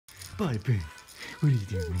Buddy Bing, what are you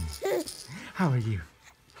doing? How are you?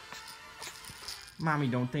 Mommy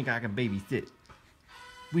don't think I can babysit.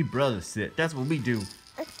 We brother sit. That's what we do.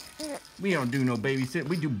 We don't do no babysit.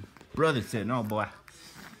 We do brother sitting. Oh boy.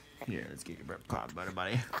 Here, let's get your breath caught,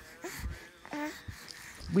 buddy.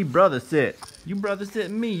 We brother sit. You brother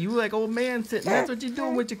sitting me. You like old man sitting. That's what you're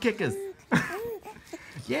doing with your kickers.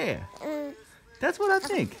 Yeah. That's what I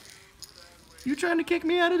think. You trying to kick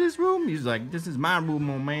me out of this room? He's like, this is my room,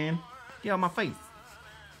 old man. Get out my face.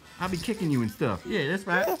 I'll be kicking you and stuff. Yeah, that's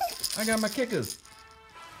right. I got my kickers.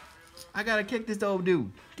 I gotta kick this old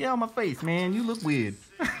dude. Get out my face, man. You look weird.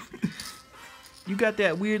 You got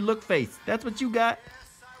that weird look face. That's what you got.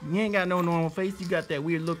 You ain't got no normal face. You got that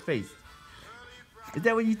weird look face. Is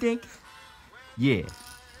that what you think? Yeah.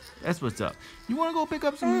 That's what's up. You wanna go pick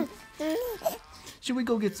up some? Should we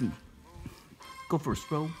go get some? Go for a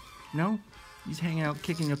stroll? No? You just hanging out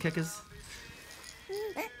kicking your kickers?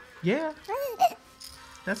 Yeah.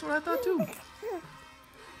 That's what I thought too.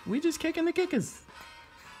 We just kicking the kickers.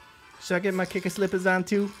 Should I get my kicker slippers on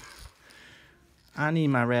too? I need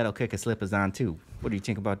my rattle kicker slippers on too. What do you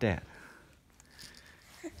think about that?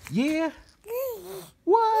 Yeah?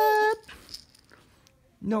 What?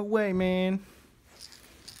 No way, man.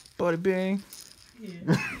 Buddy Bing.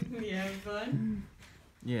 Yeah. We having fun?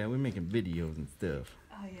 Yeah, we're making videos and stuff.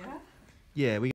 Oh yeah? Yeah, we